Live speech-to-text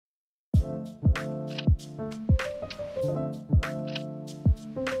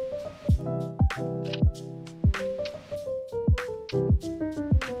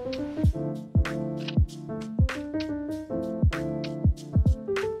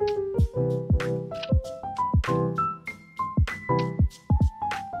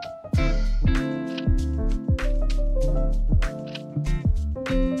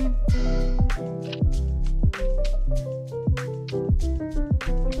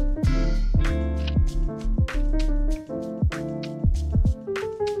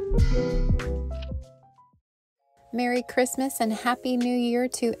Merry Christmas and Happy New Year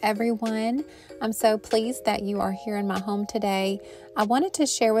to everyone. I'm so pleased that you are here in my home today. I wanted to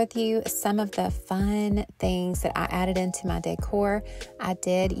share with you some of the fun things that I added into my decor. I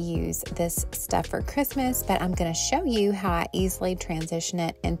did use this stuff for Christmas, but I'm going to show you how I easily transition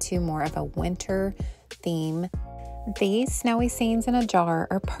it into more of a winter theme. These snowy scenes in a jar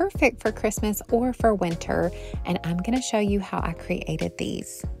are perfect for Christmas or for winter, and I'm going to show you how I created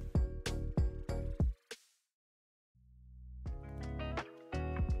these.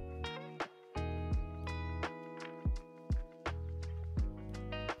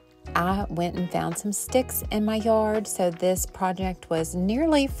 I went and found some sticks in my yard, so this project was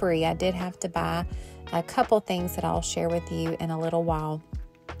nearly free. I did have to buy a couple things that I'll share with you in a little while.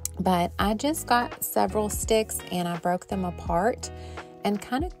 But I just got several sticks and I broke them apart and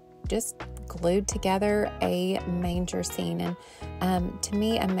kind of just glued together a manger scene. And to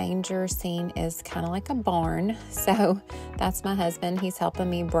me, a manger scene is kind of like a barn. So that's my husband. He's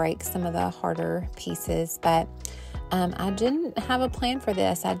helping me break some of the harder pieces. But I didn't have a plan for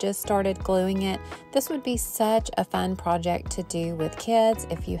this. I just started gluing it. This would be such a fun project to do with kids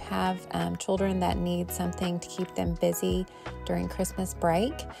if you have children that need something to keep them busy during Christmas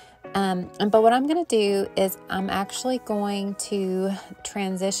break. But what I'm going to do is I'm actually going to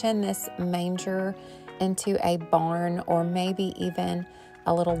transition this manger into a barn or maybe even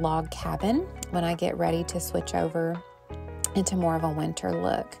a little log cabin when I get ready to switch over into more of a winter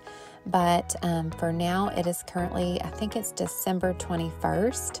look. But for now, it is currently, I think it's December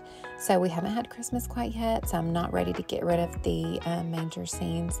 21st. So we haven't had Christmas quite yet. So I'm not ready to get rid of the manger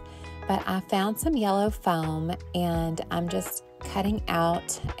scenes. But I found some yellow foam and I'm just cutting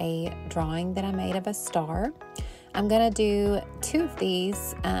out a drawing that I made of a star. I'm going to do 2 of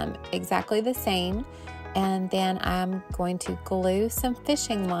these exactly the same. And then I'm going to glue some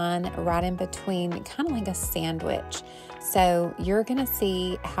fishing line right in between, kind of like a sandwich. So you're going to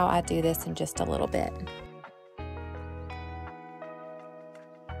see how I do this in just a little bit.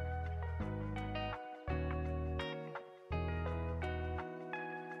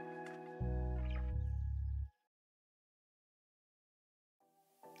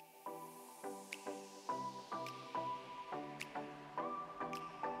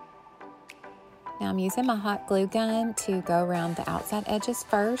 Now I'm using my hot glue gun to go around the outside edges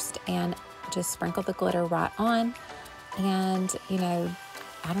first and just sprinkle the glitter right on. And, you know,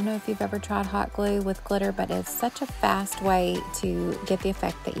 I don't know if you've ever tried hot glue with glitter, but it's such a fast way to get the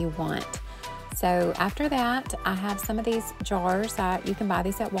effect that you want. So after that, I have some of these jars. You can buy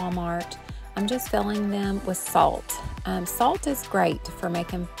these at Walmart. I'm just filling them with salt. Salt is great for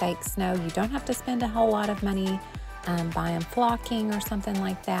making fake snow. You don't have to spend a whole lot of money buying flocking or something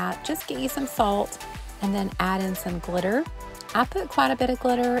like that. Just get you some salt and then add in some glitter. I put quite a bit of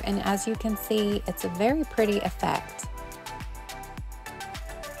glitter, and as you can see, it's a very pretty effect.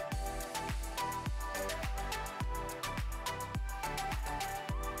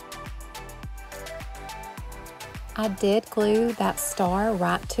 I did glue that star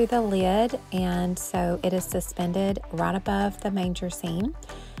right to the lid, and so it is suspended right above the manger scene.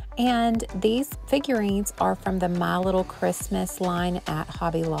 And these figurines are from the My Little Christmas line at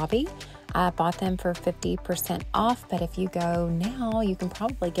Hobby Lobby. I bought them for 50% off, but if you go now, you can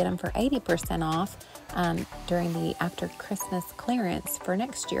probably get them for 80% off during the after Christmas clearance for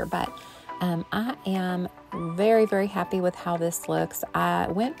next year. But I am very, very happy with how this looks. I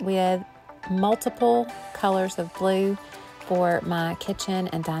went with multiple colors of blue for my kitchen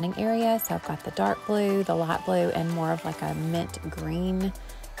and dining area. So I've got the dark blue, the light blue, and more of like a mint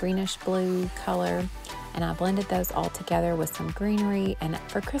greenish blue color. And I blended those all together with some greenery. And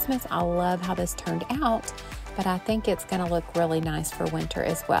for Christmas, I love how this turned out, but I think it's going to look really nice for winter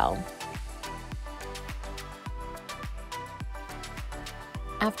as well.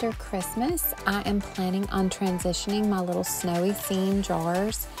 After Christmas, I am planning on transitioning my little snowy scene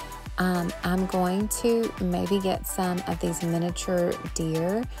jars. I'm going to maybe get some of these miniature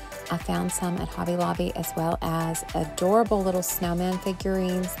deer. I found some at Hobby Lobby, as well as adorable little snowman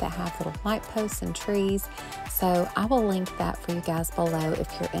figurines that have little light posts and trees. So I will link that for you guys below if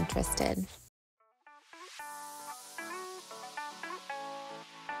you're interested.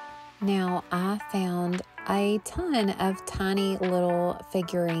 Now, I found a ton of tiny little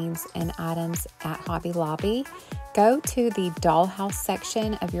figurines and items at Hobby Lobby. Go to the dollhouse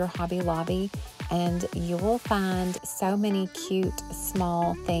section of your Hobby Lobby and you will find so many cute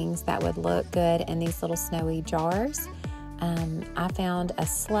small things that would look good in these little snowy jars. I found a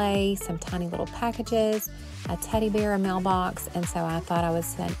sleigh, some tiny little packages, a teddy bear, a mailbox, and so I thought I would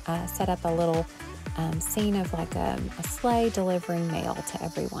set up a little scene of like a sleigh delivering mail to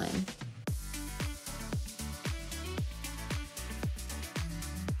everyone.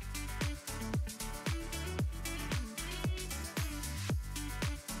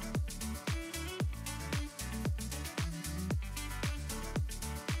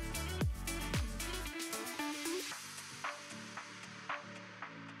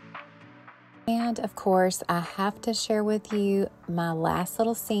 And of course, I have to share with you my last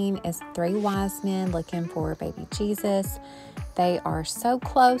little scene is 3 wise men looking for baby Jesus. They are so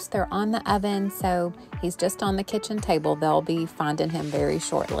close. They're on the oven, so he's just on the kitchen table. They'll be finding him very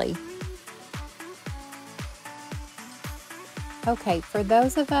shortly. Okay, for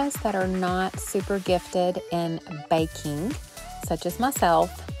those of us that are not super gifted in baking, such as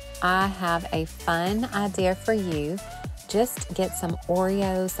myself, I have a fun idea for you. Just get some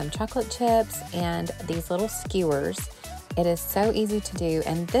Oreos, some chocolate chips, and these little skewers. It is so easy to do,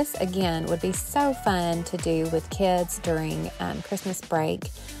 and this again would be so fun to do with kids during Christmas break.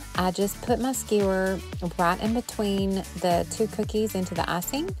 I just put my skewer right in between the 2 cookies into the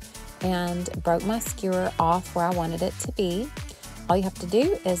icing and broke my skewer off where I wanted it to be. All you have to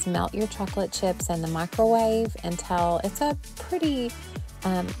do is melt your chocolate chips in the microwave until it's a pretty,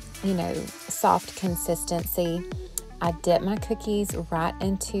 soft consistency. I dip my cookies right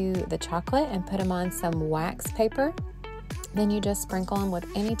into the chocolate and put them on some wax paper. Then you just sprinkle them with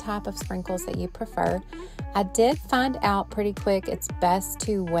any type of sprinkles that you prefer. I did find out pretty quick it's best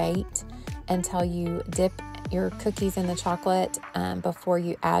to wait until you dip your cookies in the chocolate before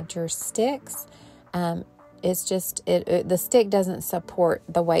you add your sticks. It's just, the stick doesn't support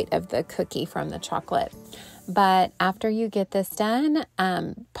the weight of the cookie from the chocolate. But after you get this done,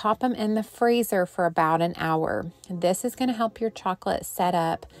 pop them in the freezer for about an hour. This is going to help your chocolate set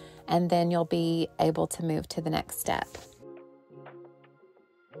up, and then you'll be able to move to the next step.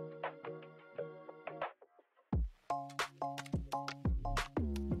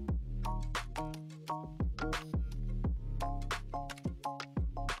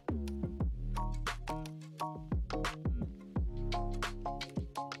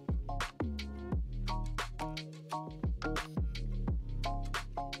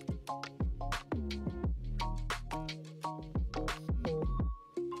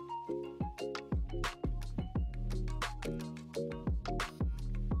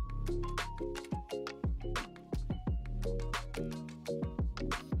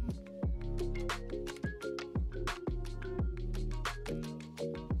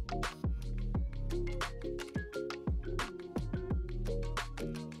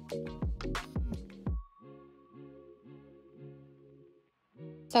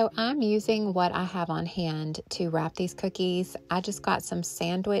 So I'm using what I have on hand to wrap these cookies. I just got some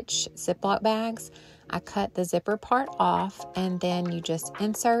sandwich Ziploc bags. I cut the zipper part off, and then you just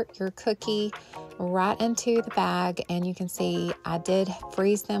insert your cookie right into the bag, and you can see I did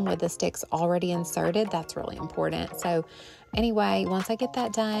freeze them with the sticks already inserted. That's really important. So anyway, once I get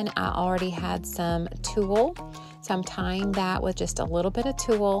that done, I already had some tulle. So I'm tying that with just a little bit of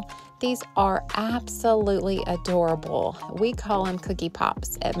tulle. These are absolutely adorable. We call them cookie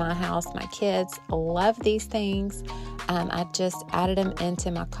pops at my house. My kids love these things. I just added them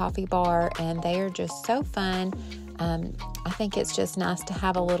into my coffee bar, and they are just so fun. I think it's just nice to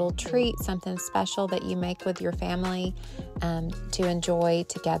have a little treat, something special that you make with your family to enjoy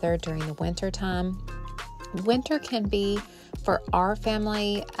together during the winter time. Winter can be, for our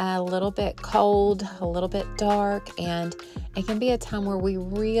family, a little bit cold, a little bit dark, and it can be a time where we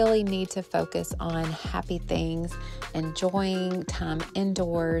really need to focus on happy things, enjoying time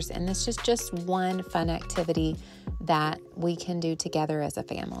indoors, and this is just one fun activity that we can do together as a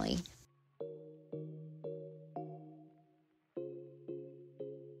family.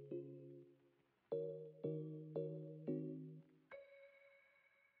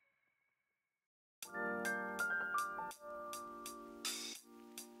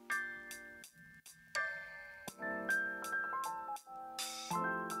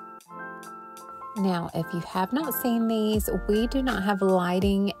 Now, if you have not seen these, we do not have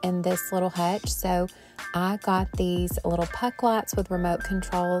lighting in this little hutch, so I got these little puck lights with remote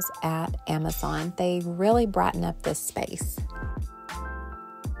controls at Amazon. They really brighten up this space.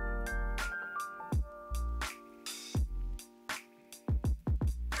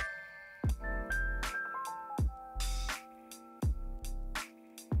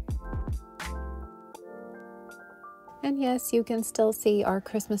 And yes, you can still see our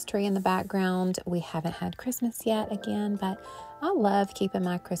Christmas tree in the background. We haven't had Christmas yet again, but I love keeping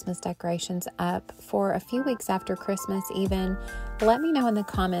my Christmas decorations up for a few weeks after Christmas even. Let me know in the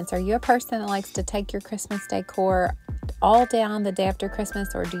comments, are you a person that likes to take your Christmas decor all down the day after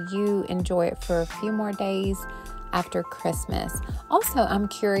Christmas, or do you enjoy it for a few more days after Christmas? Also, I'm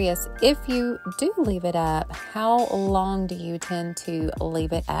curious, if you do leave it up, how long do you tend to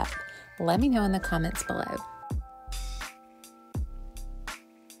leave it up? Let me know in the comments below.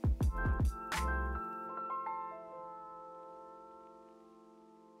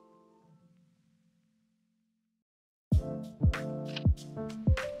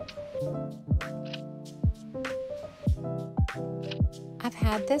 I've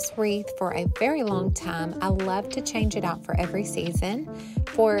had this wreath for a very long time. I love to change it out for every season.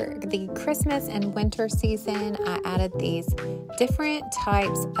 For the Christmas and winter season, I added these different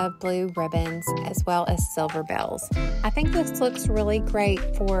types of blue ribbons as well as silver bells. I think this looks really great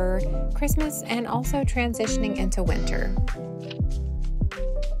for Christmas and also transitioning into winter.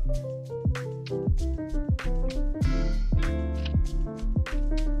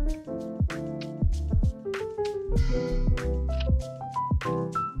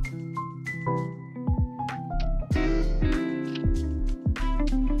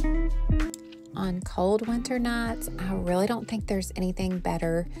 On cold winter nights, I really don't think there's anything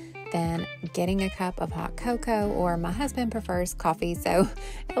better than getting a cup of hot cocoa, or my husband prefers coffee, so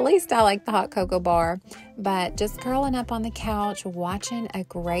at least I like the hot cocoa bar. But just curling up on the couch, watching a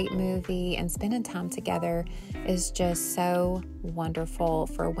great movie and spending time together is just so wonderful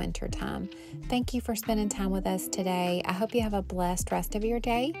for winter time. Thank you for spending time with us today. I hope you have a blessed rest of your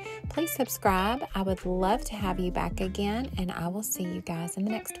day. Please subscribe. I would love to have you back again, and I will see you guys in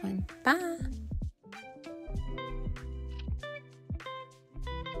the next one. Bye.